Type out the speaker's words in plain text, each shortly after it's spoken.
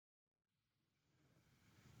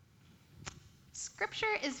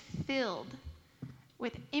Scripture is filled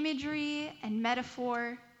with imagery and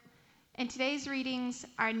metaphor, and today's readings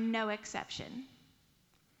are no exception.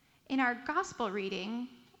 In our gospel reading,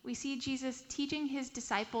 we see Jesus teaching his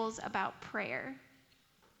disciples about prayer.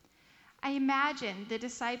 I imagine the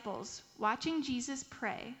disciples watching Jesus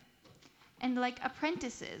pray, and like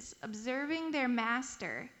apprentices observing their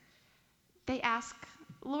master, they ask,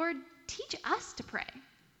 "Lord, teach us to pray."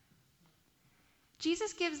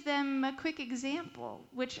 Jesus gives them a quick example,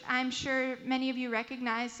 which I'm sure many of you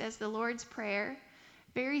recognize as the Lord's Prayer,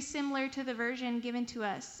 very similar to the version given to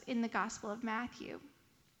us in the Gospel of Matthew.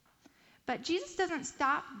 But Jesus doesn't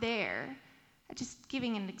stop there, just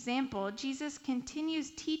giving an example. Jesus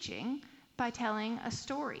continues teaching by telling a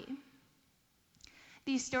story.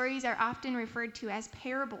 These stories are often referred to as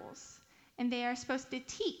parables, and they are supposed to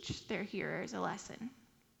teach their hearers a lesson.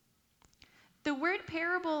 The word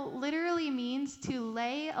parable literally means to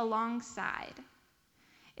lay alongside.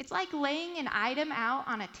 It's like laying an item out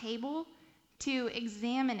on a table to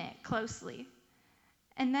examine it closely,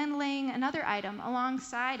 and then laying another item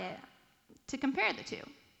alongside it to compare the two.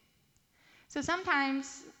 So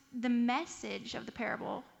sometimes the message of the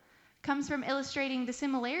parable comes from illustrating the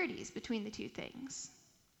similarities between the two things.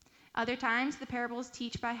 Other times, the parables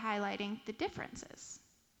teach by highlighting the differences.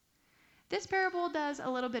 This parable does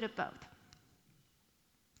a little bit of both.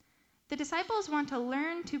 The disciples want to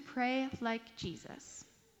learn to pray like Jesus.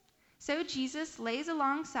 So Jesus lays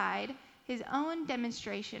alongside his own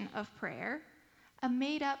demonstration of prayer a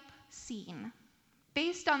made-up scene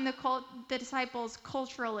based on the disciples'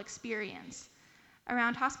 cultural experience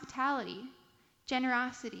around hospitality,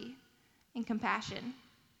 generosity, and compassion.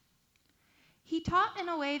 He taught in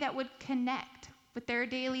a way that would connect with their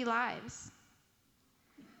daily lives.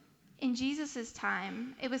 In Jesus'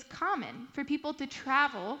 time, it was common for people to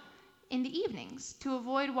travel in the evenings to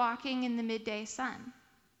avoid walking in the midday sun.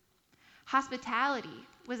 Hospitality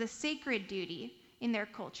was a sacred duty in their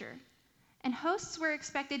culture, and hosts were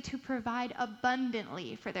expected to provide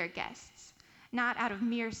abundantly for their guests, not out of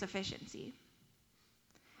mere sufficiency.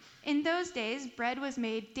 In those days, bread was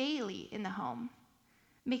made daily in the home,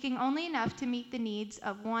 making only enough to meet the needs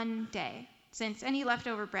of one day, since any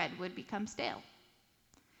leftover bread would become stale.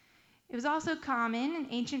 It was also common in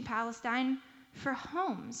ancient Palestine for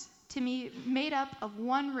homes to be made up of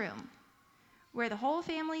one room where the whole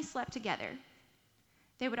family slept together.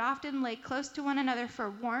 They would often lay close to one another for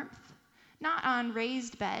warmth, not on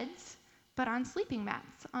raised beds, but on sleeping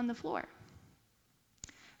mats on the floor.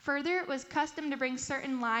 Further, it was custom to bring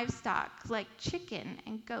certain livestock, like chicken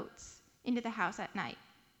and goats, into the house at night.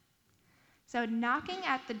 So knocking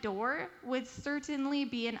at the door would certainly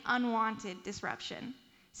be an unwanted disruption,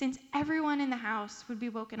 since everyone in the house would be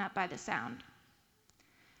woken up by the sound.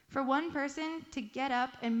 For one person to get up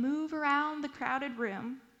and move around the crowded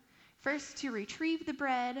room, first to retrieve the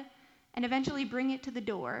bread and eventually bring it to the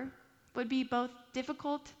door, would be both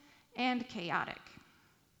difficult and chaotic.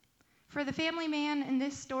 For the family man in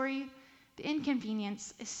this story, the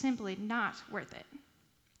inconvenience is simply not worth it.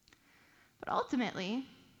 But ultimately,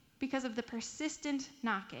 because of the persistent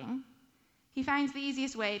knocking, he finds the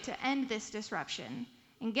easiest way to end this disruption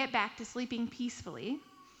and get back to sleeping peacefully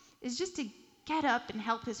is just to get up and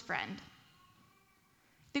help his friend.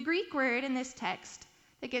 The Greek word in this text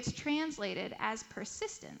that gets translated as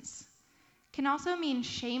persistence can also mean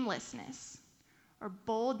shamelessness or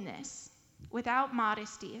boldness without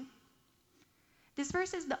modesty. This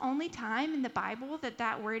verse is the only time in the Bible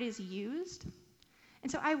that word is used.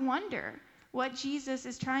 And so I wonder what Jesus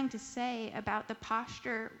is trying to say about the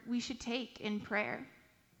posture we should take in prayer.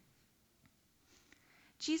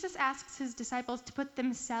 Jesus asks his disciples to put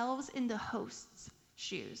themselves in the host's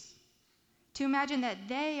shoes, to imagine that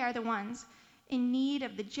they are the ones in need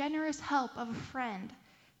of the generous help of a friend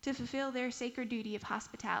to fulfill their sacred duty of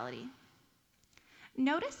hospitality.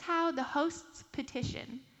 Notice how the host's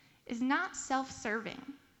petition is not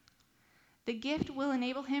self-serving. The gift will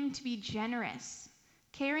enable him to be generous,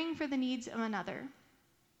 caring for the needs of another.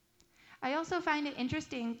 I also find it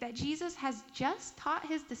interesting that Jesus has just taught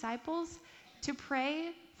his disciples to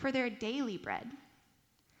pray for their daily bread.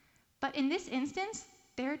 But in this instance,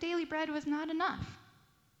 their daily bread was not enough.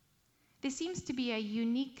 This seems to be a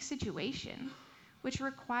unique situation, which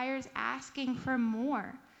requires asking for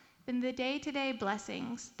more than the day-to-day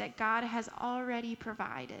blessings that God has already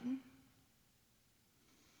provided.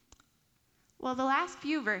 Well, the last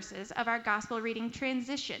few verses of our gospel reading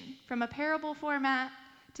transition from a parable format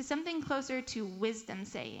to something closer to wisdom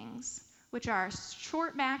sayings, which are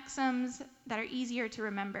short maxims that are easier to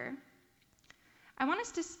remember. I want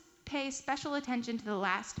us to pay special attention to the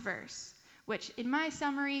last verse, which in my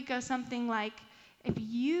summary goes something like, if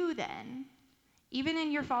you then, even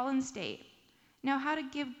in your fallen state, know how to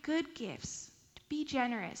give good gifts, to be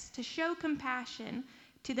generous, to show compassion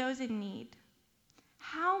to those in need,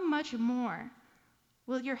 how much more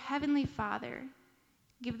will your heavenly Father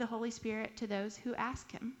give the Holy Spirit to those who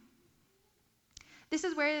ask him? This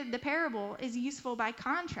is where the parable is useful by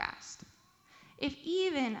contrast. If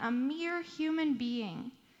even a mere human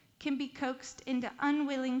being can be coaxed into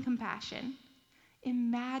unwilling compassion,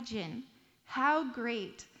 imagine how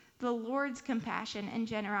great the Lord's compassion and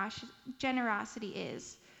generosity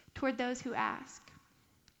is toward those who ask.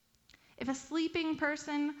 If a sleeping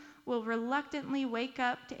person will reluctantly wake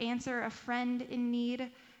up to answer a friend in need,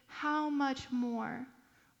 how much more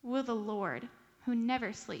will the Lord, who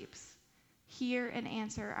never sleeps, hear and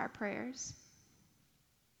answer our prayers?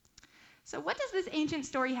 So what does this ancient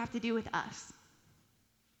story have to do with us?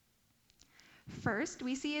 First,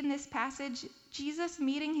 we see in this passage Jesus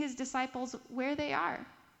meeting his disciples where they are,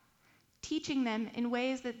 teaching them in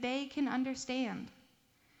ways that they can understand.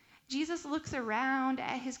 Jesus looks around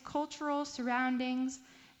at his cultural surroundings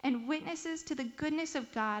and witnesses to the goodness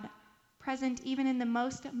of God present even in the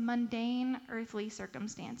most mundane earthly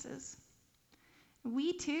circumstances.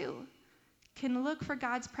 We too can look for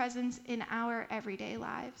God's presence in our everyday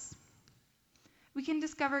lives. We can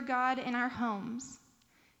discover God in our homes,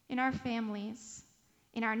 in our families,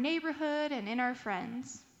 in our neighborhood, and in our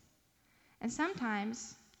friends. And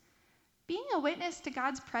sometimes, being a witness to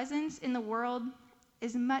God's presence in the world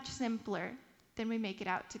is much simpler than we make it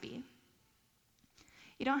out to be.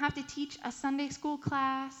 You don't have to teach a Sunday school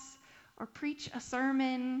class, or preach a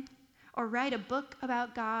sermon, or write a book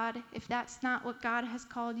about God if that's not what God has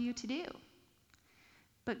called you to do.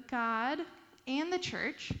 But God and the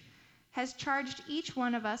church has charged each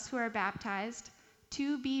one of us who are baptized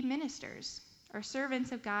to be ministers or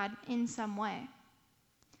servants of God in some way.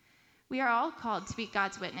 We are all called to be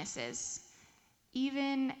God's witnesses,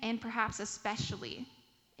 even and perhaps especially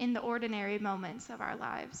in the ordinary moments of our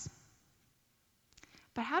lives.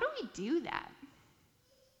 But how do we do that?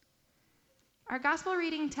 Our gospel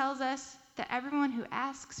reading tells us that everyone who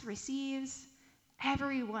asks receives,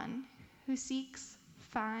 everyone who seeks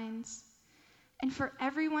finds, and for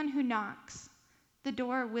everyone who knocks, the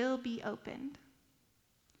door will be opened.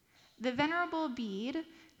 The Venerable Bede,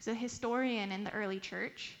 who's a historian in the early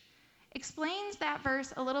church, explains that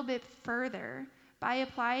verse a little bit further by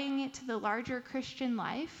applying it to the larger Christian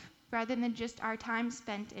life rather than just our time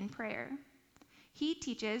spent in prayer. He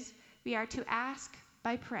teaches we are to ask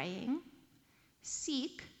by praying,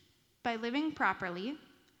 seek by living properly,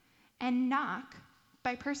 and knock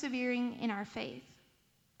by persevering in our faith.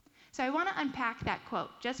 So I want to unpack that quote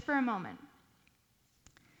just for a moment.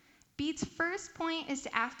 Bede's first point is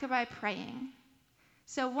to ask by praying.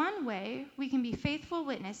 So one way we can be faithful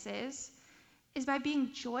witnesses is by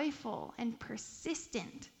being joyful and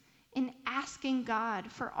persistent in asking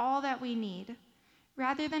God for all that we need,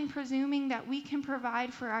 rather than presuming that we can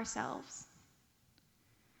provide for ourselves.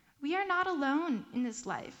 We are not alone in this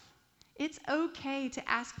life. It's okay to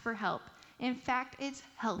ask for help. In fact, it's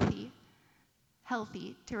healthy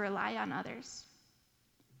to rely on others.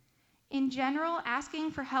 In general,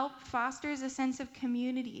 asking for help fosters a sense of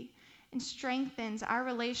community and strengthens our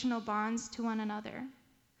relational bonds to one another.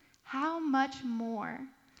 How much more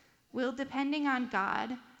will depending on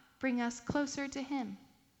God bring us closer to him?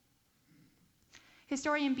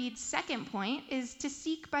 Historian Bede's second point is to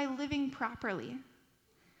seek by living properly.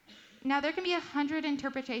 Now, there can be 100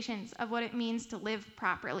 interpretations of what it means to live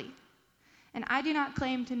properly, and I do not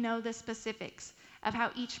claim to know the specifics of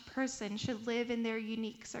how each person should live in their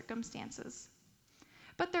unique circumstances.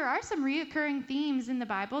 But there are some reoccurring themes in the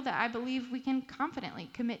Bible that I believe we can confidently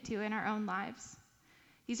commit to in our own lives.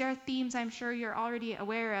 These are themes I'm sure you're already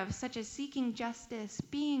aware of, such as seeking justice,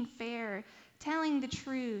 being fair, telling the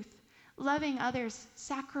truth, loving others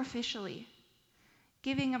sacrificially,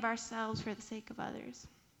 giving of ourselves for the sake of others.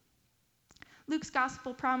 Luke's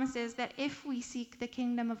gospel promises that if we seek the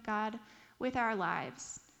kingdom of God with our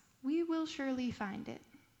lives, we will surely find it.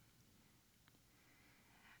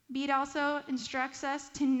 Bede also instructs us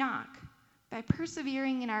to knock by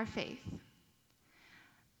persevering in our faith.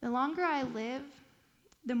 The longer I live,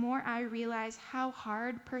 the more I realize how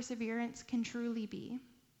hard perseverance can truly be.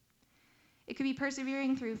 It could be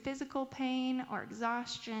persevering through physical pain or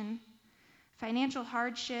exhaustion, financial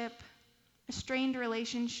hardship, a strained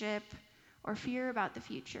relationship, or fear about the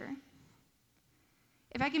future.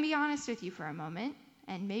 If I can be honest with you for a moment,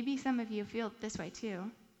 and maybe some of you feel this way too,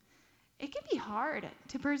 it can be hard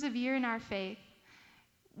to persevere in our faith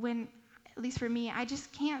when, at least for me, I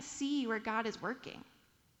just can't see where God is working.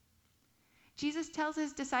 Jesus tells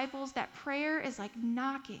his disciples that prayer is like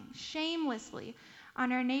knocking shamelessly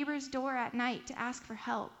on our neighbor's door at night to ask for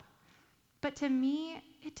help. But to me,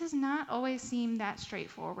 it does not always seem that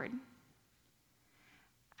straightforward.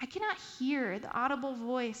 I cannot hear the audible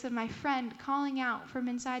voice of my friend calling out from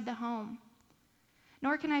inside the home,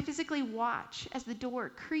 nor can I physically watch as the door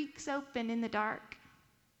creaks open in the dark.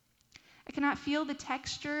 I cannot feel the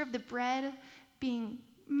texture of the bread being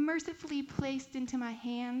mercifully placed into my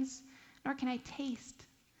hands, nor can I taste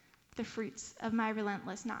the fruits of my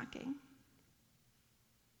relentless knocking.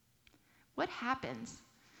 What happens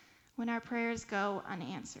when our prayers go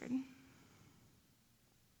unanswered,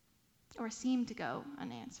 or seem to go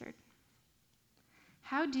unanswered?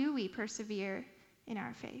 How do we persevere in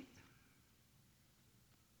our faith?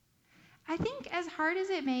 I think, as hard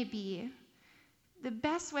as it may be, the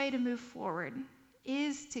best way to move forward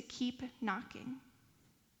is to keep knocking.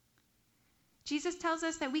 Jesus tells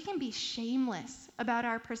us that we can be shameless about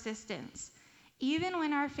our persistence, even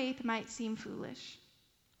when our faith might seem foolish.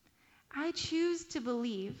 I choose to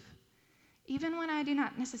believe, even when I do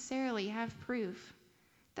not necessarily have proof,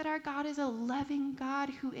 that our God is a loving God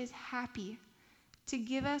who is happy to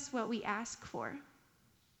give us what we ask for.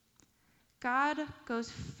 God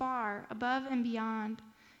goes far above and beyond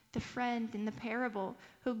the friend in the parable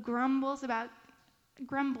who grumbles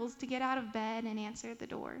to get out of bed and answer the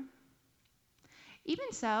door.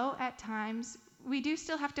 Even so, at times, we do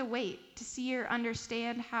still have to wait to see or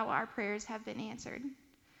understand how our prayers have been answered.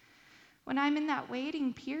 When I'm in that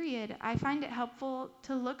waiting period, I find it helpful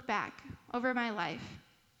to look back over my life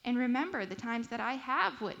and remember the times that I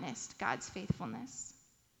have witnessed God's faithfulness.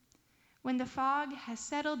 When the fog has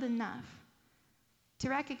settled enough to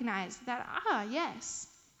recognize that, yes,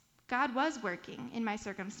 God was working in my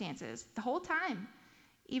circumstances the whole time,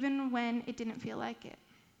 even when it didn't feel like it.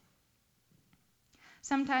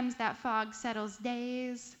 Sometimes that fog settles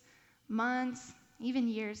days, months, even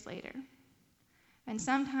years later. And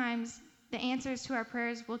sometimes the answers to our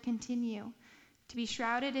prayers will continue to be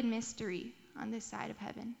shrouded in mystery on this side of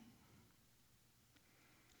heaven.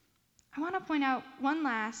 I want to point out one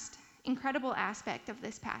last incredible aspect of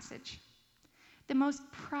this passage. The most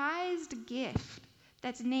prized gift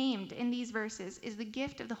that's named in these verses is the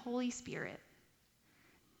gift of the Holy Spirit.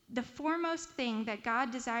 The foremost thing that God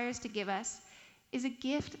desires to give us is a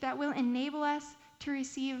gift that will enable us to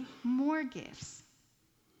receive more gifts.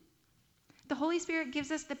 The Holy Spirit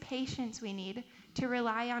gives us the patience we need to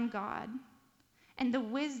rely on God and the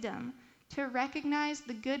wisdom to recognize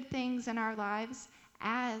the good things in our lives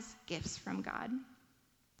as gifts from God.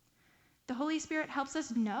 The Holy Spirit helps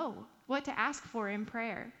us know what to ask for in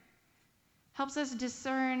prayer, helps us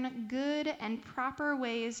discern good and proper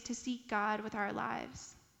ways to seek God with our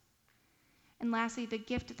lives. And lastly, the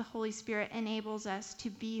gift of the Holy Spirit enables us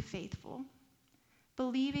to be faithful,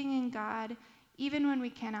 believing in God even when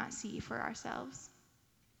we cannot see for ourselves.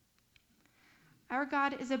 Our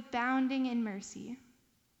God is abounding in mercy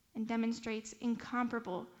and demonstrates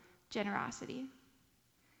incomparable generosity.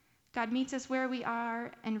 God meets us where we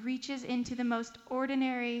are and reaches into the most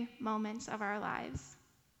ordinary moments of our lives.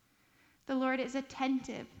 The Lord is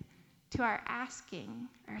attentive to our asking,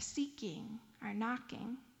 our seeking, our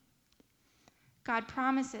knocking. God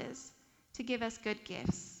promises to give us good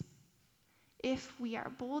gifts if we are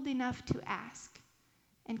bold enough to ask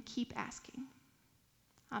and keep asking.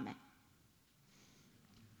 Amen.